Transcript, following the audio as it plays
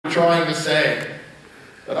trying to say.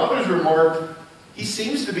 But others remarked, he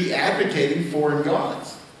seems to be advocating foreign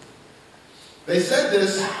gods. They said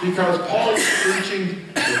this because Paul is preaching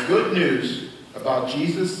the good news about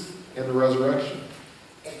Jesus and the resurrection.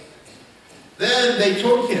 Then they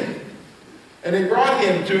took him, and they brought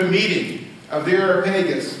him to a meeting of the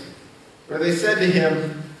Areopagus, where they said to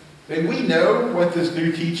him, may we know what this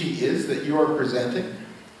new teaching is that you are presenting?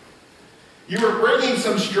 You are bringing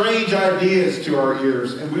some strange ideas to our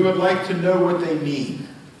ears, and we would like to know what they mean.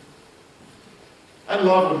 I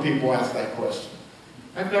love when people ask that question.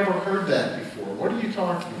 I've never heard that before. What are you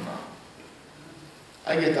talking about?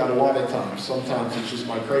 I get that a lot of times. Sometimes it's just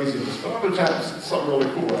my craziness, but other times it's something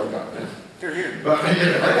really cool I've got. Here. But,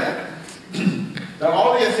 now,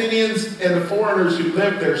 all the Athenians and the foreigners who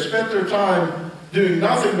lived there spent their time doing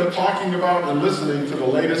nothing but talking about and listening to the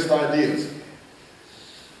latest ideas.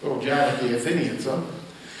 Little jab at the Athenians, huh?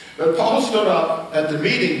 But Paul stood up at the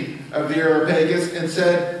meeting of the Areopagus and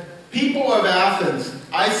said, people of Athens,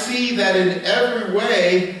 I see that in every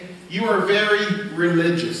way you are very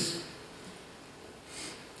religious.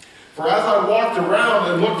 For as I walked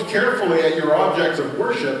around and looked carefully at your objects of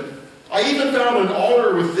worship, I even found an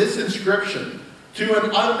altar with this inscription, to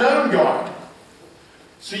an unknown God.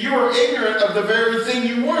 So you are ignorant of the very thing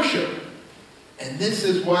you worship. And this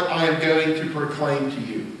is what I am going to proclaim to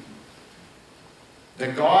you. The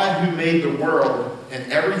God who made the world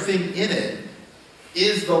and everything in it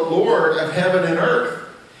is the Lord of heaven and earth,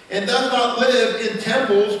 and does not live in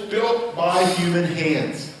temples built by human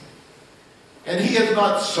hands. And he is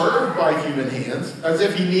not served by human hands as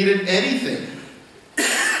if he needed anything.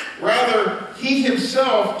 Rather, he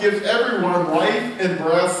himself gives everyone life and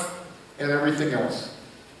breath and everything else.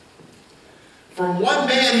 From one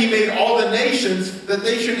man he made all the nations that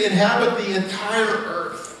they should inhabit the entire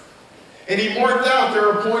earth. And he marked out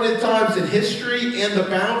their appointed times in history and the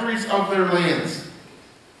boundaries of their lands.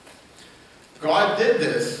 God did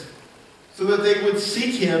this so that they would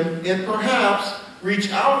seek him and perhaps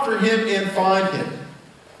reach out for him and find him,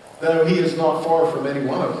 though he is not far from any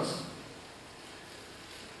one of us.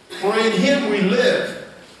 For in him we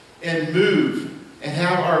live and move and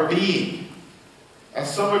have our being.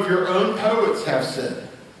 As some of your own poets have said,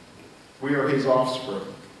 we are his offspring.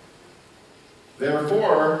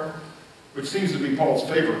 Therefore, which seems to be Paul's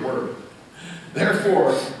favorite word,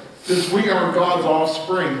 therefore, since we are God's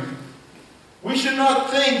offspring, we should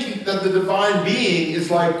not think that the divine being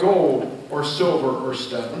is like gold or silver or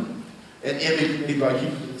stone, an image made by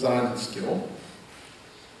human design and skill.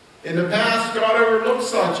 In the past, God overlooked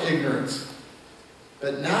such ignorance,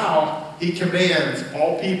 but now he commands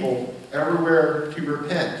all people everywhere to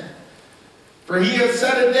repent. For he has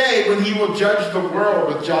set a day when he will judge the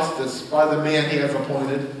world with justice by the man he has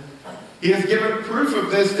appointed. He has given proof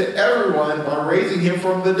of this to everyone by raising him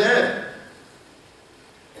from the dead.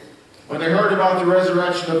 When they heard about the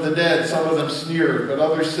resurrection of the dead, some of them sneered, but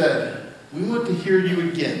others said, we want to hear you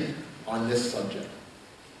again on this subject.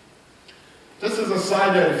 Just as a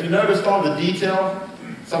side note, if you noticed all the detail,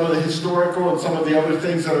 some of the historical and some of the other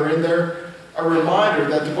things that are in there, a reminder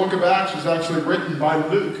that the book of Acts was actually written by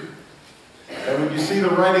Luke. And when you see the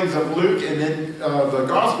writings of Luke and then the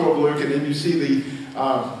Gospel of Luke, and then you see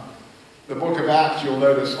the book of Acts, you'll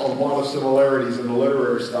notice a lot of similarities in the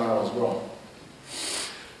literary style as well.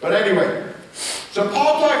 But anyway, so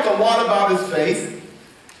Paul talked a lot about his faith,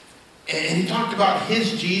 and he talked about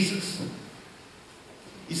his Jesus.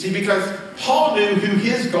 You see, because Paul knew who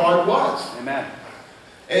his God was. Amen.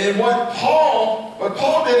 And what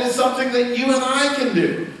Paul did is something that you and I can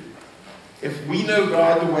do if we know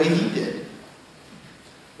God the way he did.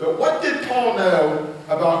 But what did Paul know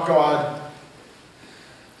about God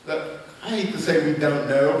that I hate to say we don't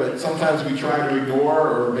know, but sometimes we try to ignore,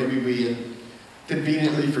 or maybe we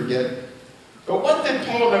conveniently forget. But what did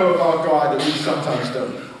Paul know about God that we sometimes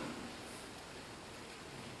don't know?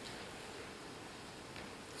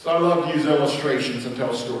 So I love to use illustrations and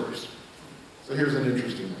tell stories. So here's an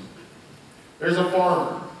interesting one. There's a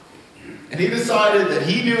farmer, and he decided that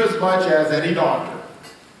he knew as much as any doctor.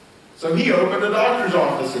 So he opened a doctor's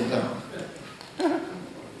office in town.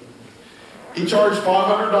 He charged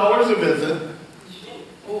 $500 a visit,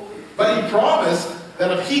 but he promised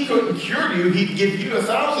that if he couldn't cure you, he'd give you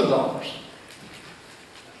 $1,000.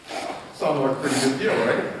 Sounds like a pretty good deal,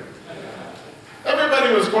 right?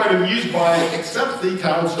 Everybody was quite amused by it, except the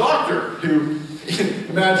town's doctor, who,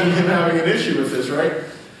 imagine him having an issue with this, right?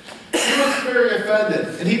 He was very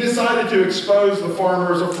offended, and he decided to expose the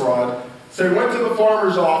farmer as a fraud. So he went to the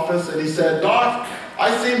farmer's office, and he said, Doc,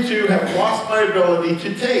 I seem to have lost my ability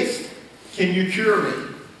to taste. Can you cure me?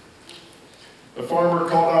 The farmer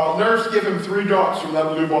called out, "Nurse, give him 3 drops from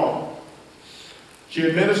that blue bottle." She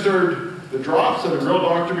administered the drops, and the real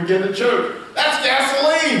doctor began to choke. "That's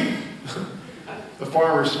gasoline!" The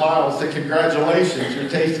farmer smiled and said, "Congratulations, your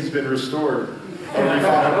taste has been restored. Only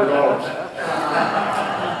 $500.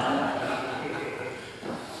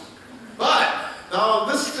 But, now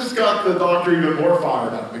this just got the doctor even more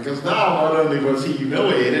fired up, because now not only was he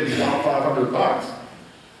humiliated, he got $500.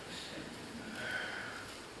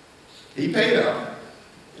 He paid up,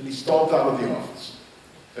 and he stalked out of the office.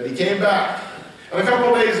 But he came back. And a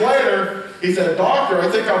couple of days later, he said, "Doctor, I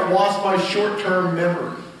think I've lost my short-term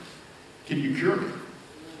memory. Can you cure me?"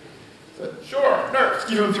 I said, "Sure, nurse,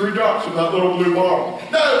 give him 3 drops from that little blue bottle."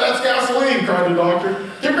 "No, that's gasoline," cried the doctor.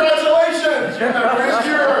 "Congratulations, your memory is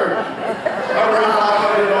cured."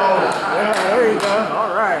 $500. Yeah, there you go.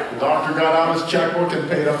 All right. The doctor got out his checkbook and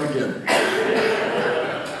paid up again.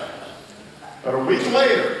 But a week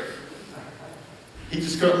later, he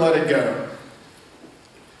just couldn't let it go.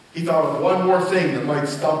 He thought of one more thing that might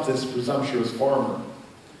stump this presumptuous farmer.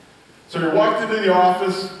 So he walked into the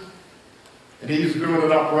office, and he was doing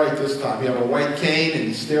it upright this time. He had a white cane, and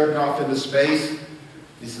he stared off into space.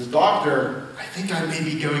 He says, "Doctor, I think I may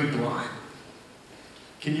be going blind.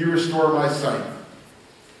 Can you restore my sight?"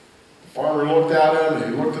 The farmer looked at him,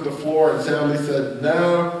 and he looked at the floor and sadly said,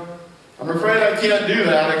 "No, I'm afraid I can't do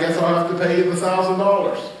that. I guess I'll have to pay you the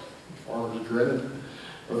 $1,000. The farmer's grinning.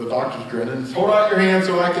 Or the doctor's grinning. "Hold out your hand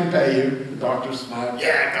so I can pay you." The doctor smiled.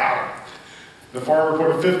 "Yeah, got it." The farmer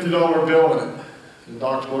put a $50 bill in it. The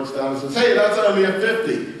doctor looks down and says, "Hey, that's only a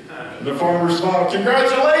 50. And the farmer smiled.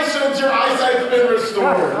 "Congratulations, your eyesight's been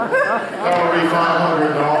restored." That'll be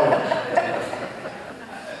 $500.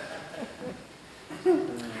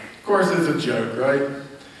 Of course, it's a joke, right?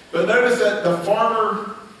 But notice that the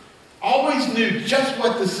farmer always knew just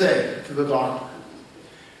what to say to the doctor.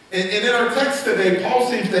 And in our text today, Paul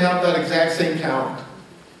seems to have that exact same talent.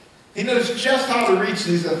 He knows just how to reach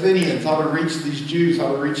these Athenians, how to reach these Jews,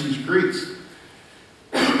 how to reach these Greeks.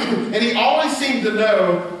 And he always seemed to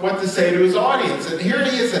know what to say to his audience. And here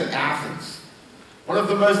he is in Athens, one of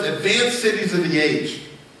the most advanced cities of the age.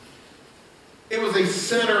 It was a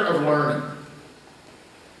center of learning.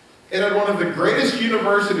 It had one of the greatest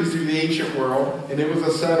universities of the ancient world, and it was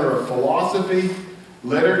a center of philosophy,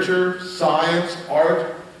 literature, science,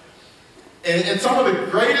 art. And some of the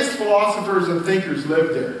greatest philosophers and thinkers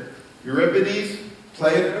lived there. Euripides,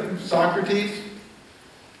 Plato, Socrates.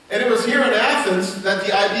 And it was here in Athens that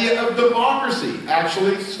the idea of democracy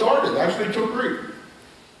actually started, actually took root.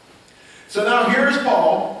 So now here's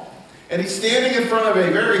Paul, and he's standing in front of a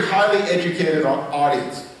very highly educated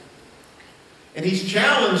audience. And he's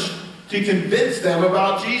challenged to convince them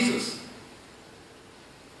about Jesus.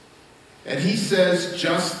 And he says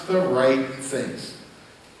just the right things.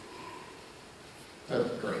 That's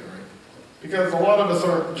great, right? Because a lot of us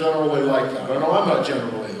aren't generally like that. I know I'm not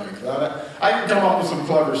generally like that. I can come up with some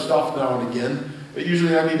clever stuff now and again, but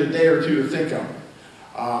usually I need a day or two to think of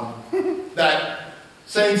it. That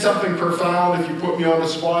saying something profound, if you put me on the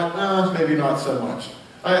spot, maybe not so much.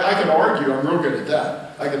 I can argue, I'm real good at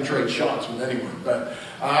that. I can trade shots with anyone, but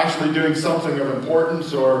actually doing something of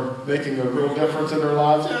importance or making a real difference in their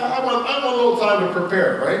lives, I want a little time to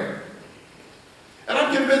prepare, right? And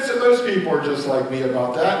I'm convinced that most people are just like me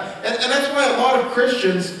about that. And that's why a lot of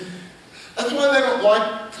Christians, that's why they don't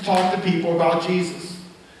like to talk to people about Jesus.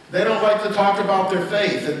 They don't like to talk about their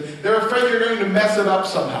faith. And they're afraid you're going to mess it up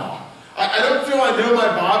somehow. I don't feel I know my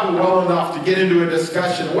Bible well enough to get into a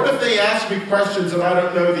discussion. What if they ask me questions that I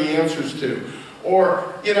don't know the answers to?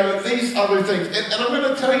 Or, these other things. And I'm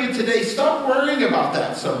going to tell you today, stop worrying about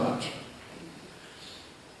that so much.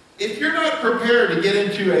 If you're not prepared to get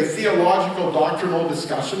into a theological, doctrinal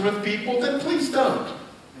discussion with people, then please don't.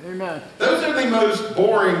 Amen. Those are the most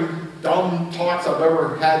boring, dumb talks I've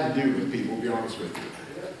ever had to do with people, to be honest with you.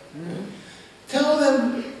 Mm-hmm. Tell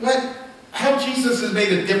them how Jesus has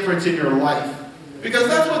made a difference in your life, because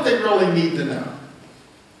that's what they really need to know.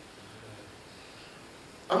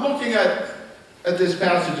 I'm looking at this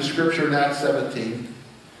passage of Scripture in Acts 17,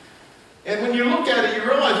 and when you look at it, you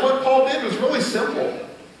realize what Paul did was really simple.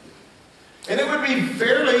 And it would be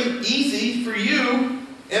fairly easy for you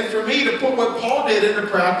and for me to put what Paul did into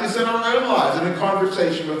practice in our own lives and in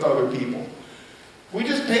conversation with other people. We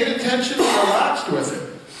just paid attention and relaxed with it.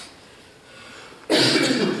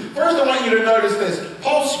 First, I want you to notice this.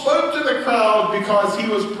 Paul spoke to the crowd because he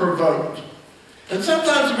was provoked. And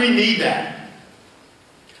sometimes we need that.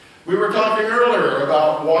 We were talking earlier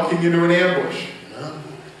about walking into an ambush.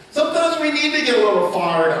 Sometimes we need to get a little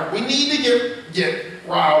fired up. We need to get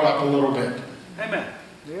riled up a little bit. Amen.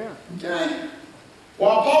 Yeah. Okay?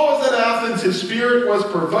 While Paul was at Athens, his spirit was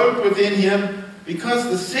provoked within him because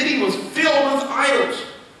the city was filled with idols.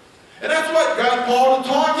 And that's what got Paul to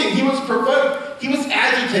talking. He was provoked. He was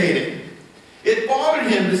agitated. It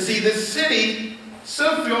bothered him to see this city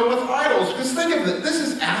so filled with idols. Because think of it. This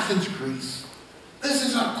is Athens, Greece. This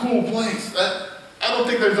is a cool place. I don't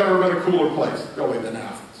think there's ever been a cooler place, really, than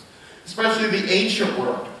Athens. Especially the ancient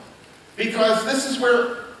world. Because this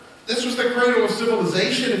was the cradle of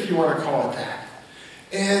civilization, if you want to call it that.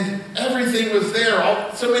 And everything was there.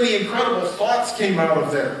 So many incredible thoughts came out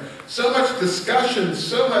of there. So much discussion,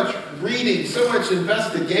 so much reading, so much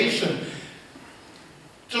investigation.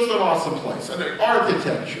 Just an awesome place. And the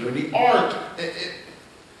architecture and the art.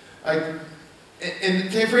 And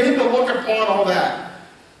for him to look upon all that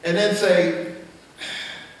and then say,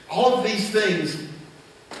 all of these things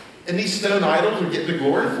and these stone idols are getting the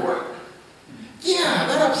glory for it. Yeah,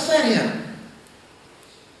 that upset him.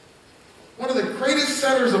 One of the greatest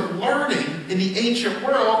centers of learning in the ancient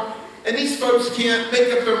world, and these folks can't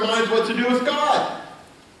make up their minds what to do with God.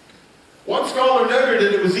 One scholar noted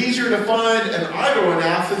that it was easier to find an idol in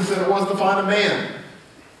Athens than it was to find a man.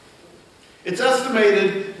 It's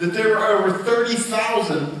estimated that there were over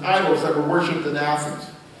 30,000 idols that were worshipped in Athens.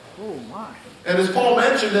 Oh my. And as Paul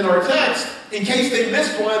mentioned in our text, in case they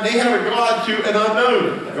missed one, they have a god to an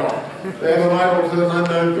unknown God. They have an idol to an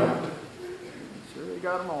unknown God.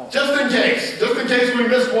 Got them all. Just in case we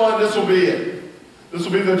missed one, this will be it. This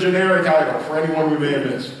will be the generic idol for anyone we may have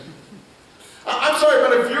missed. I'm sorry,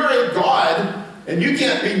 but if you're a god and you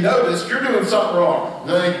can't be noticed, you're doing something wrong.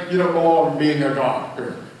 You don't belong in being a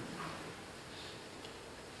god.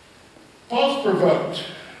 Paul's provoked,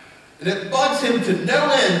 and it bugs him to no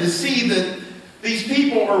end to see that these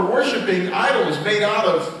people are worshiping idols made out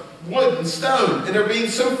of wood and stone, and they're being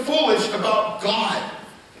so foolish about God.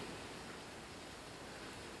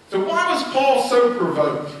 So why was Paul so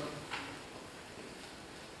provoked?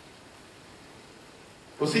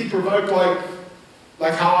 Was he provoked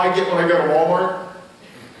like how I get when I go to Walmart?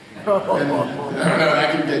 And, I don't know, I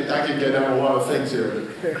can get down a lot of things here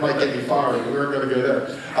that might get me fired, but we're going to go there.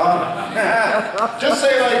 Just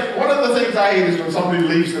say, like, one of the things I hate is when somebody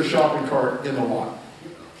leaves their shopping cart in the lot.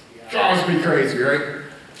 Drives me crazy, right?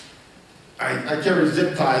 I carry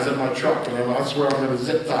zip ties in my truck, and I swear I'm going to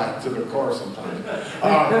zip tie it to the car sometime.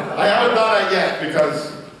 I haven't done it yet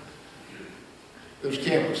because there's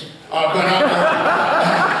cameras. But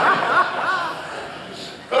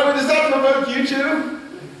I mean, does that provoke you too?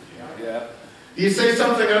 Yeah. Do you say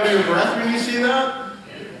something under your breath when you see that?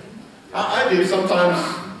 I do. Sometimes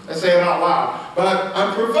I say it out loud. But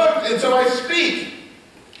I'm provoked, and so I speak.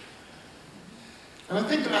 And I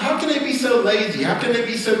think, how can they be so lazy? How can they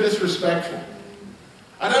be so disrespectful?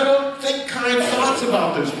 And I don't think kind thoughts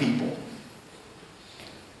about those people.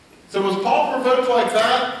 So was Paul provoked like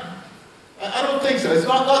that? I don't think so. It's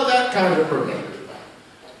not that kind of provoked.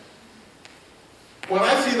 When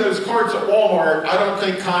I see those carts at Walmart, I don't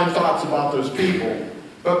think kind thoughts about those people.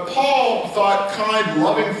 But Paul thought kind,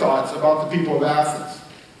 loving thoughts about the people of Athens.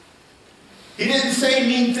 He didn't say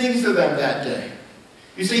mean things to them that day.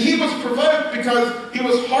 You see, he was provoked because he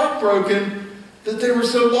was heartbroken that they were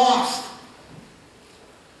so lost.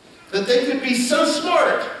 That they could be so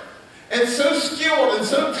smart and so skilled and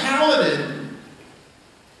so talented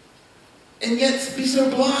and yet be so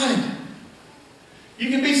blind. You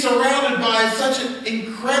can be surrounded by such an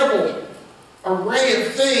incredible array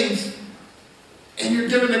of things and you're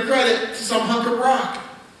giving the credit to some hunk of rock.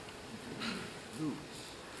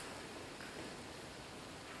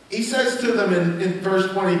 He says to them in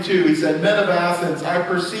verse 22, he said, "Men of Athens, I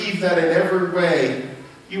perceive that in every way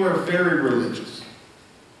you are very religious."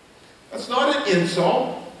 That's not an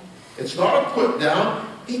insult. It's not a put down.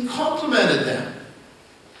 He complimented them.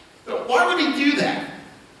 But why would he do that?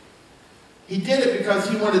 He did it because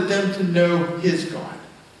he wanted them to know his God.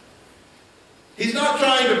 He's not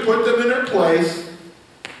trying to put them in their place.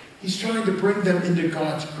 He's trying to bring them into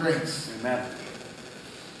God's grace. Amen.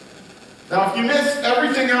 Now, if you miss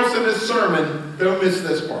everything else in this sermon, don't miss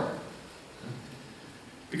this part.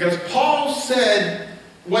 Because Paul said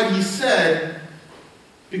what he said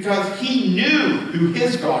because he knew who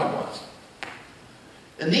his God was.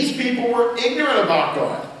 And these people were ignorant about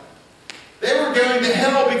God. They were going to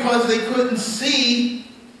hell because they couldn't see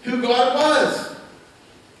who God was.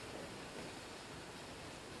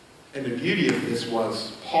 And the beauty of this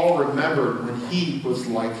was Paul remembered when he was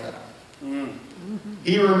like that.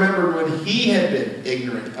 He remembered when he had been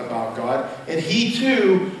ignorant about God, and he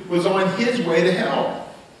too was on his way to hell.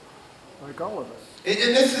 Like all of us. And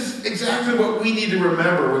this is exactly what we need to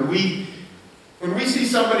remember when we see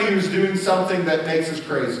somebody who's doing something that makes us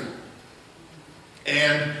crazy.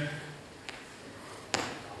 And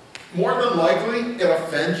more than likely, it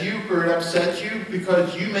offends you or it upsets you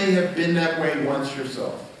because you may have been that way once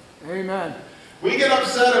yourself. Amen. We get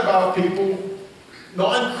upset about people,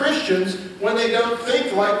 non-Christians, when they don't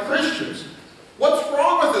think like Christians. What's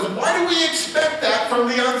wrong with us? Why do we expect that from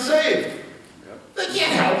the unsaved? Yep. They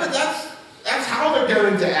can't help it. That's how they're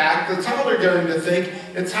going to act. That's how they're going to think.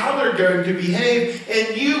 It's how they're going to behave.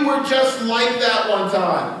 And you were just like that one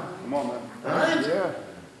time. Come on, man. All right? Yeah.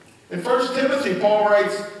 In 1 Timothy, Paul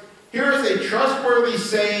writes, "Here is a trustworthy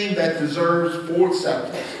saying that deserves full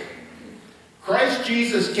acceptance. Christ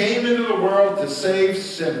Jesus came into the world to save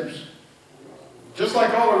sinners, just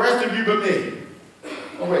like all the rest of you but me."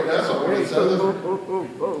 Oh wait, that's not what he says.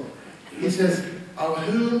 He says, "Of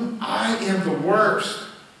whom I am the worst.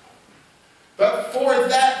 But for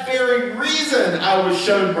that very reason I was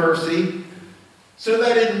shown mercy, so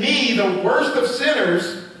that in me, the worst of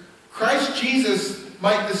sinners, Christ Jesus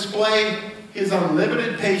might display his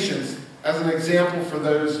unlimited patience as an example for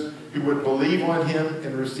those who would believe on him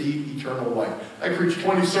and receive eternal life." I preached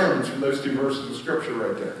 20 sermons from those two verses of scripture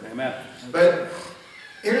right there. Amen. But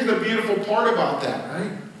here's the beautiful part about that,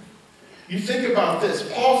 right? You think about this.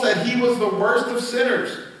 Paul said he was the worst of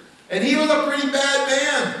sinners. And he was a pretty bad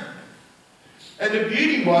man. And the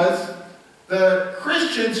beauty was, the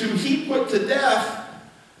Christians who he put to death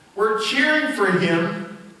were cheering for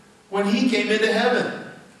him when he came into heaven.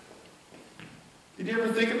 Did you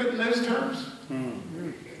ever think of it in those terms?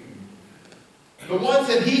 The ones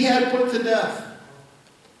that he had put to death,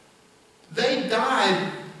 they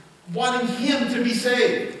died wanting him to be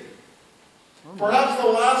saved. Perhaps the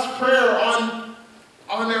last prayer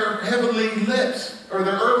on their heavenly lips, or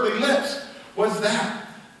their earthly lips, was that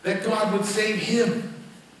God would save him.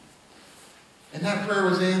 And that prayer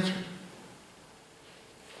was answered.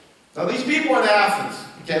 Now these people in Athens,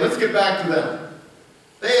 okay, let's get back to them.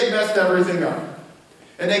 They had messed everything up.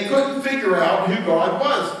 And they couldn't figure out who God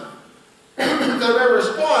was. So their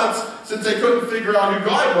response, since they couldn't figure out who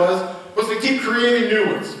God was to keep creating new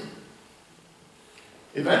ones.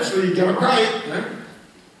 Eventually you get it right.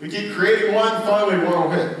 We keep creating one, finally one will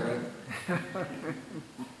hit, right?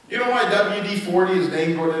 You know why WD-40 is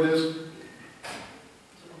named what it is?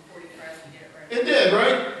 It did,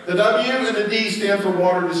 right? The W and the D stand for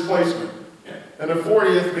water displacement. And the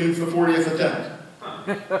 40th means the 40th attempt.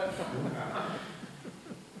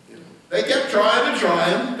 They kept trying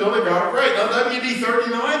until they got it right. Now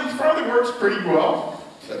WD-39 probably works pretty well.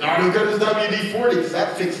 But not as good as WD-40 because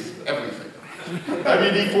that fixes everything.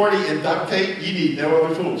 WD-40 and duct tape, you need no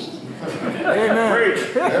other tools. Amen. There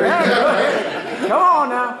you go, right? Come on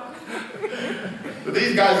now. But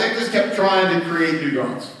these guys, they just kept trying to create new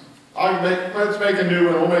gods. Let's make a new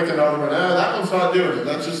one, we'll make another one. That one's not doing it.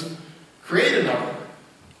 Let's just create another one.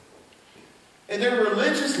 In their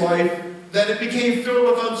religious life, then it became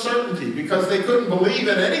filled with uncertainty because they couldn't believe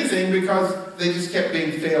in anything because they just kept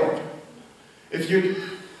being failed.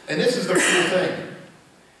 And this is the cool thing.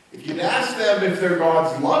 If you'd ask them if their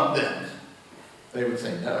gods loved them, they would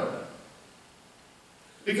say no.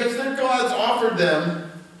 Because their gods offered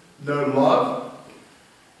them no love,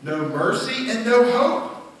 no mercy, and no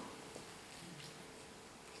hope.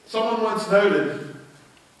 Someone once noted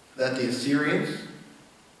that the Assyrians,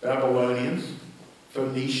 Babylonians,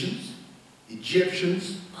 Phoenicians,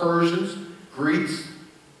 Egyptians, Persians, Greeks,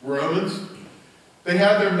 Romans, they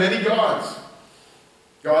had their many gods.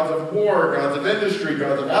 Gods of war, gods of industry,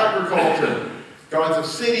 gods of agriculture, gods of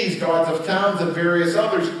cities, gods of towns, and various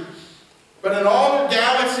others. But in all the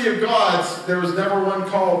galaxy of gods, there was never one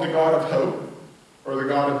called the God of hope, or the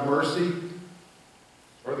God of mercy,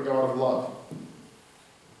 or the God of love.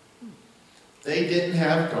 They didn't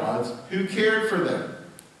have gods who cared for them.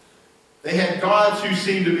 They had gods who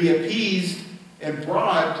seemed to be appeased and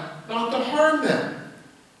bribed not to harm them.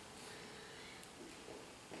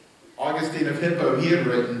 Augustine of Hippo, he had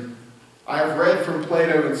written, "I have read from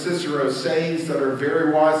Plato and Cicero sayings that are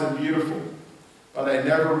very wise and beautiful, but I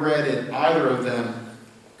never read in either of them,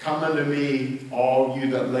 'Come unto me, all you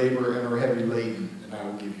that labor and are heavy laden, and I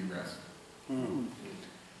will give you rest.'"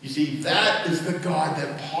 You see, that is the God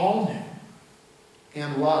that Paul knew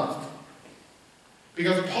and loved.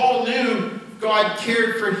 Because Paul knew God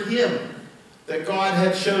cared for him, that God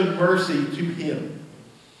had shown mercy to him.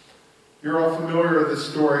 You're all familiar with the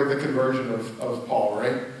story of the conversion of Paul,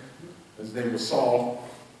 right? His name was Saul.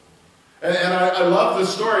 And I love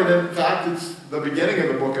this story. And in fact, it's the beginning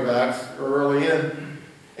of the book of Acts, or early in.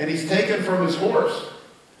 And he's taken from his horse.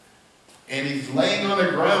 And he's laying on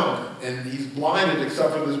the ground. And he's blinded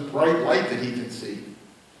except for this bright light that he can see.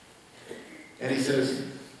 And he says,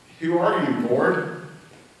 "Who are you, Lord?"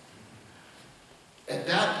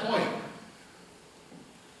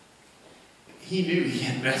 he knew he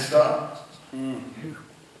had messed up.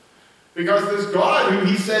 Because this God who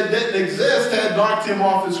he said didn't exist had knocked him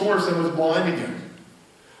off his horse and was blind again,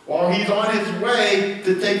 while he's on his way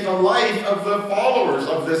to take the life of the followers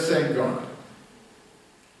of this same God.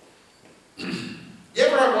 You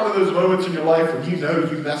ever have one of those moments in your life when you know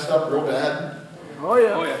you messed up real bad? Oh,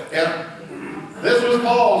 yeah. Oh, yeah. Yeah. This was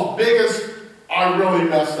Paul's biggest, I really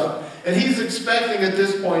messed up. And he's expecting at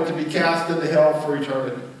this point to be cast into hell for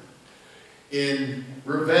eternity in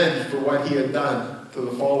revenge for what he had done to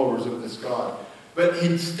the followers of this God. But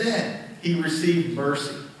instead, he received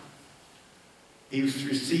mercy. He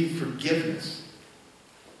received forgiveness.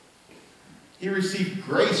 He received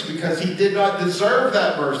grace because he did not deserve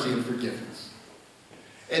that mercy and forgiveness.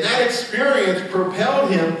 And that experience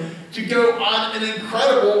propelled him to go on an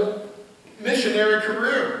incredible missionary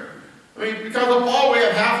career. I mean, because of Paul, we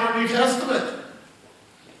have half our New Testament,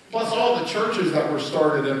 plus all the churches that were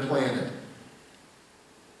started and planted.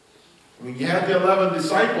 I mean, you had the 11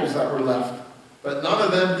 disciples that were left, but none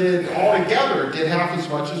of them did half as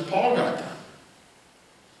much as Paul got done.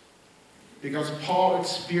 Because Paul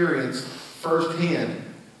experienced firsthand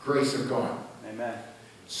grace of God. Amen.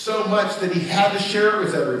 So much that he had to share it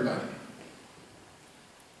with everybody.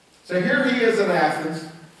 So here he is in Athens,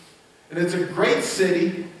 and it's a great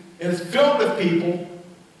city, and it's filled with people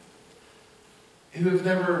who have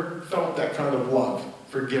never felt that kind of love,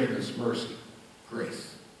 forgiveness, mercy,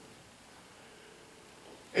 grace.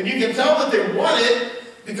 And you can tell that they want it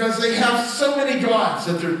because they have so many gods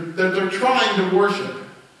that they're trying to worship.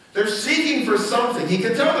 They're seeking for something. He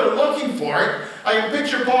can tell they're looking for it. I can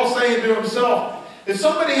picture Paul saying to himself, if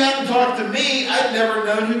somebody hadn't talked to me, I'd never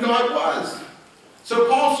known who God was. So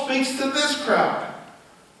Paul speaks to this crowd.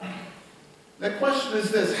 The question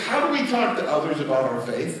is this: how do we talk to others about our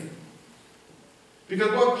faith?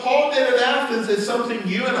 Because what Paul did at Athens is something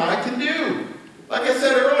you and I can do. Like I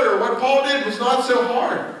said earlier, what Paul did was not so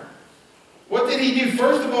hard. What did he do?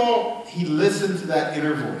 First of all, he listened to that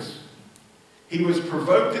inner voice. He was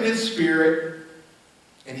provoked in his spirit,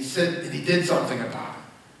 and he did something about it.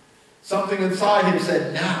 Something inside him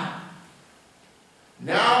said, now.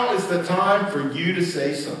 Now is the time for you to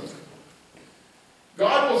say something.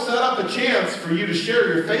 God will set up a chance for you to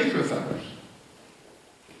share your faith with others.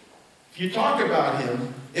 If you talk about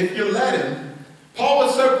him, if you let him. Paul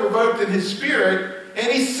was so provoked in his spirit,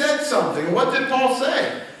 and he said something. And what did Paul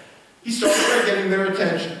say? He started by getting their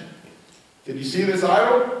attention. Did you see this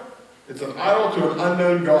idol? It's an idol to an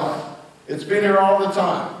unknown God. It's been here all the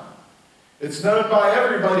time. It's known by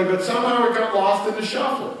everybody, but somehow it got lost in the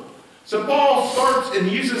shuffle. So Paul starts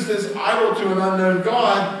and uses this idol to an unknown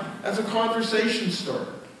God as a conversation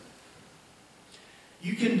starter.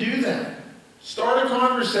 You can do that. Start a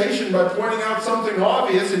conversation by pointing out something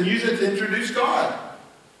obvious and use it to introduce God.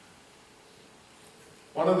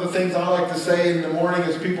 One of the things I like to say in the morning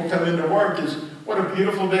as people come into work is, what a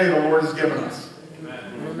beautiful day the Lord has given us. Amen.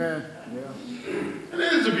 Amen. Yeah. And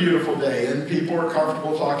it is a beautiful day, and people are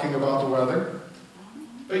comfortable talking about the weather.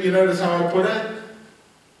 But you notice how I put it?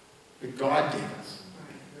 That God gave us.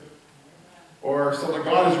 Or so that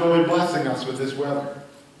God is really blessing us with this weather.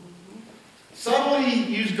 Subtly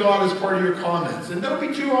use God as part of your comments. And don't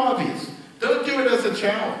be too obvious. Don't do it as a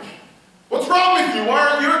challenge. What's wrong with you? Why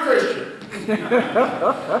aren't you a Christian?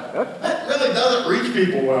 That really doesn't reach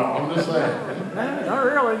people well, I'm just saying. Not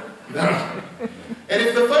really. No. And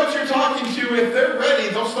if the folks you're talking to, if they're ready,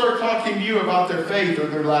 they'll start talking to you about their faith or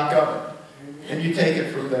their lack of it. And you take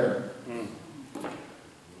it from there.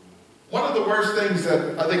 One of the worst things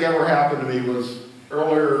that I think ever happened to me was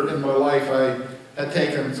earlier in my life, I had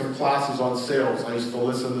taken some classes on sales. I used to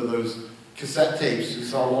listen to those cassette tapes. This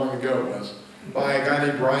is how long ago it was, by a guy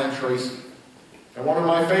named Brian Tracy. And one of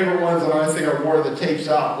my favorite ones that I think I wore the tapes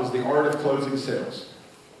out was The Art of Closing Sales.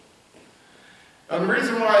 And the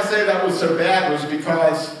reason why I say that was so bad was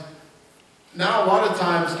because now a lot of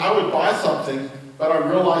times I would buy something, but I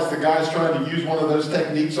realized the guy's trying to use one of those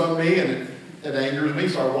techniques on me, and it angers me,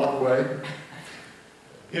 so I walk away.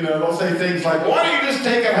 You know, they'll say things like, why don't you just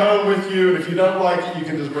take it home with you, and if you don't like it, you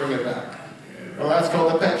can just bring it back. Well, that's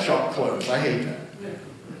called the pet shop close. I hate that.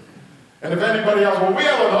 And if anybody else, well, we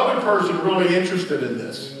have another person really interested in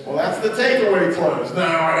this. Well, that's the takeaway close. No,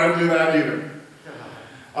 I don't do that either.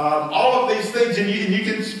 All of these things, and you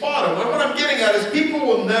can spot them. What I'm getting at is people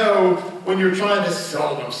will know when you're trying to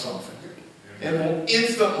sell them something, and will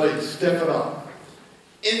instantly stiffen up,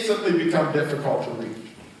 instantly become difficult to reach.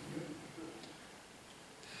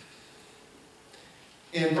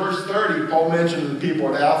 In verse 30, Paul mentioned to the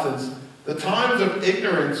people at Athens, the times of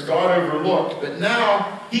ignorance God overlooked, but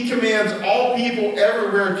now he commands all people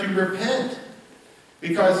everywhere to repent.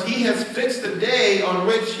 because he has fixed a day on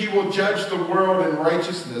which he will judge the world in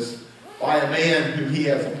righteousness by a man whom he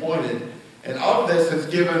has appointed, and of this has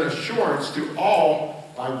given assurance to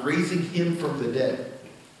all by raising him from the dead.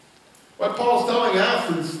 What Paul's telling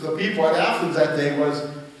Athens, the people at Athens that day, was,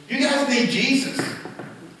 you guys need Jesus,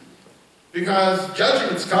 because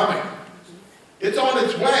judgment's coming. It's on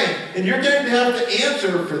its way, and you're going to have to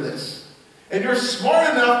answer for this. And you're smart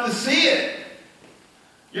enough to see it.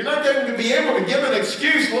 You're not going to be able to give an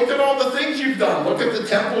excuse. Look at all the things you've done. Look at the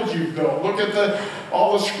temples you've built. Look at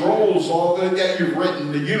all the scrolls, all that you've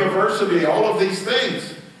written, the university, all of these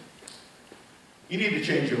things. You need to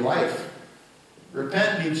change your life.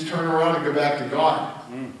 Repent means turn around and go back to God.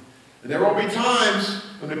 And there will be times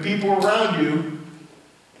when the people around you,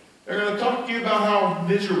 they're going to talk to you about how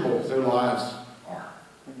miserable their lives are.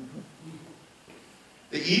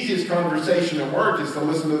 The easiest conversation at work is to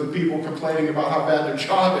listen to the people complaining about how bad their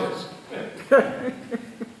job is.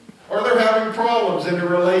 Or they're having problems in their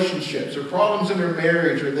relationships, or problems in their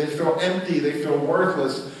marriage, or they feel empty, they feel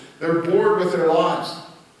worthless, they're bored with their lives.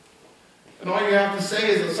 And all you have to say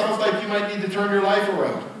is, it sounds like you might need to turn your life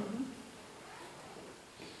around.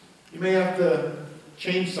 You may have to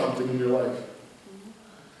change something in your life.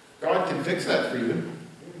 God can fix that for you.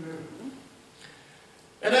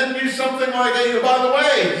 And then do something like, by the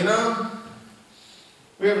way,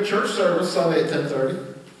 we have a church service Sunday at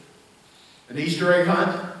 10:30. An Easter egg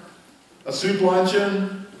hunt. A soup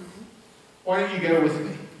luncheon. Why don't you go with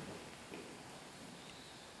me?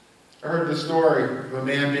 I heard the story of a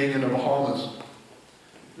man being in the Bahamas.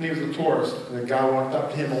 And he was a tourist. And a guy walked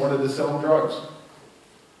up to him and wanted to sell him drugs.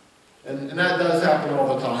 And that does happen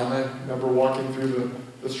all the time. I remember walking through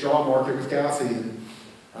the straw market with Cassie, and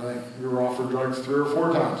I think we were offered drugs 3 or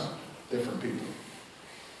 4 times, different people.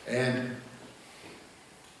 And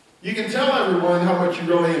you can tell everyone how much you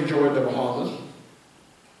really enjoyed the Bahamas.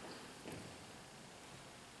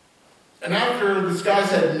 And after this guy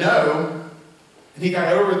said no, and he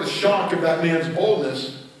got over the shock of that man's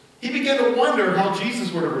boldness, he began to wonder how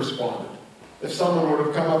Jesus would have responded if someone would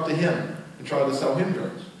have come up to him and tried to sell him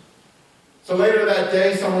drugs. So later that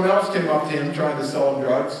day, someone else came up to him trying to sell him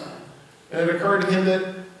drugs. And it occurred to him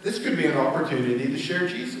that this could be an opportunity to share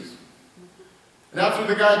Jesus. And after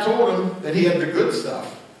the guy told him that he had the good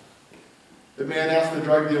stuff, the man asked the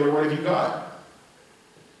drug dealer, what have you got?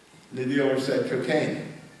 And the dealer said,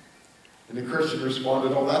 cocaine. And the Christian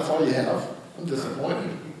responded, oh, that's all you have? I'm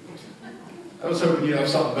disappointed. I was hoping you'd have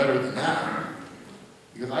something better than that.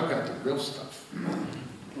 Because I've got the real stuff.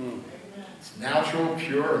 It's natural,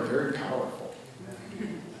 pure, and very powerful.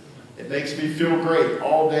 It makes me feel great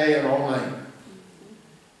all day and all night.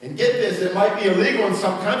 And get this, it might be illegal in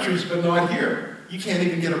some countries, but not here. You can't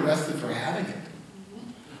even get arrested for having it.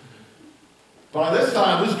 By this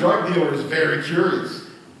time, this drug dealer is very curious.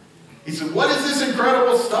 He said, what is this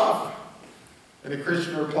incredible stuff? And the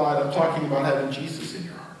Christian replied, I'm talking about having Jesus in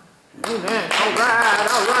your heart. Amen. All right,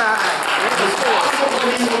 all right. That's what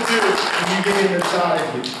he will do when you get him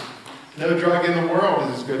inside you. No drug in the world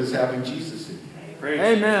is as good as having Jesus in you.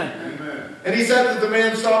 Amen. Amen. And he said that the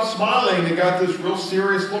man stopped smiling and got this real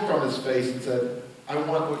serious look on his face and said, I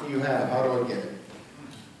want what you have. How do I get it?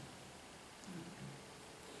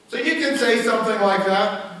 So you can say something like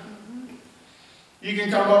that. You can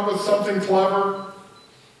come up with something clever.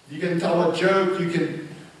 You can tell a joke. It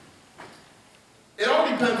all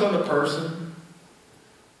depends on the person.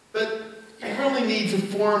 But you really need to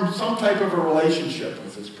form some type of a relationship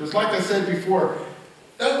with this. Because like I said before,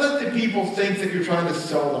 don't let the people think that you're trying to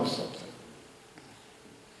sell them something.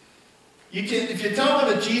 If you tell them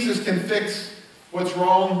that Jesus can fix what's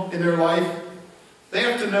wrong in their life, they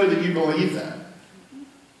have to know that you believe that.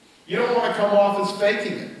 You don't want to come off as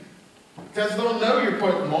faking it. Because they'll know you're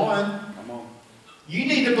putting them on. Come on. You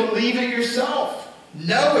need to believe it yourself.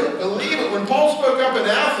 Know it. Believe it. When Paul spoke up in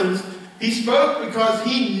Athens, he spoke because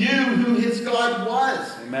he knew who his God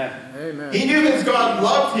was. Amen. Amen. He knew his God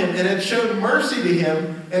loved him and had shown mercy to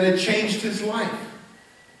him and had changed his life.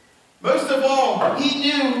 Most of all, he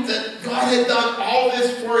knew that God had done all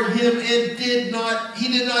this for him and he did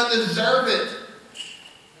not deserve it.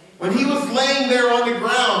 When he was laying there on the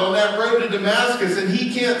ground on that road to Damascus and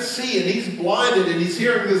he can't see and he's blinded and he's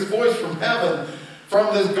hearing this voice from heaven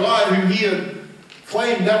from this God who he had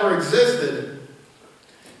claimed never existed,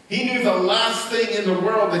 he knew the last thing in the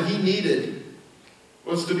world that he needed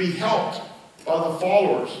was to be helped by the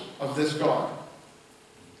followers of this God.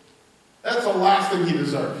 That's the last thing he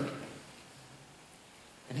deserved.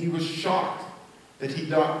 And he was shocked that he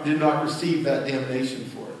did not receive that damnation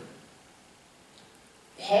for it.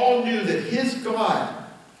 Paul knew that his God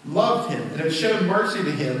loved him and had shown mercy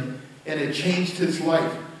to him and it changed his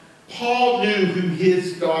life. Paul knew who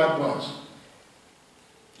his God was.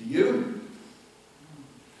 Do you?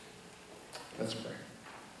 Let's pray.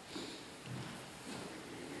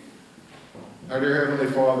 Our dear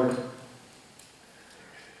Heavenly Father,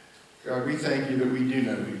 God, we thank you that we do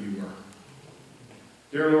know who you are.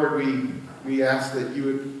 Dear Lord, we ask that you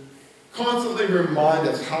would constantly remind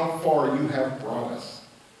us how far you have brought us,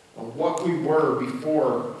 on what we were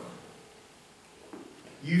before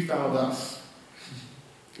you found us.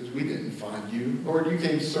 Because we didn't find you. Lord, you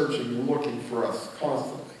came searching and looking for us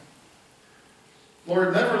constantly.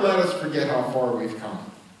 Lord, never let us forget how far we've come.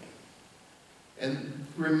 And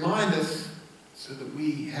remind us so that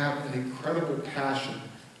we have an incredible passion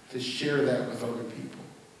to share that with other people.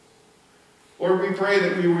 Lord, we pray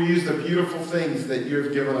that we will use the beautiful things that you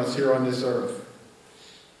have given us here on this earth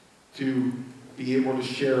to be able to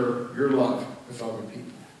share your love with other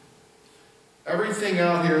people. Everything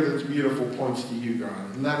out here that's beautiful points to you,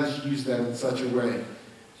 God, and let us use that in such a way.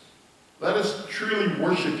 Let us truly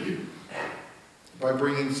worship you by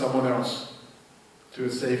bringing someone else to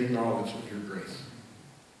a saving knowledge of your grace.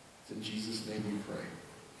 It's in Jesus' name we pray.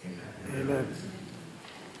 Amen. Amen.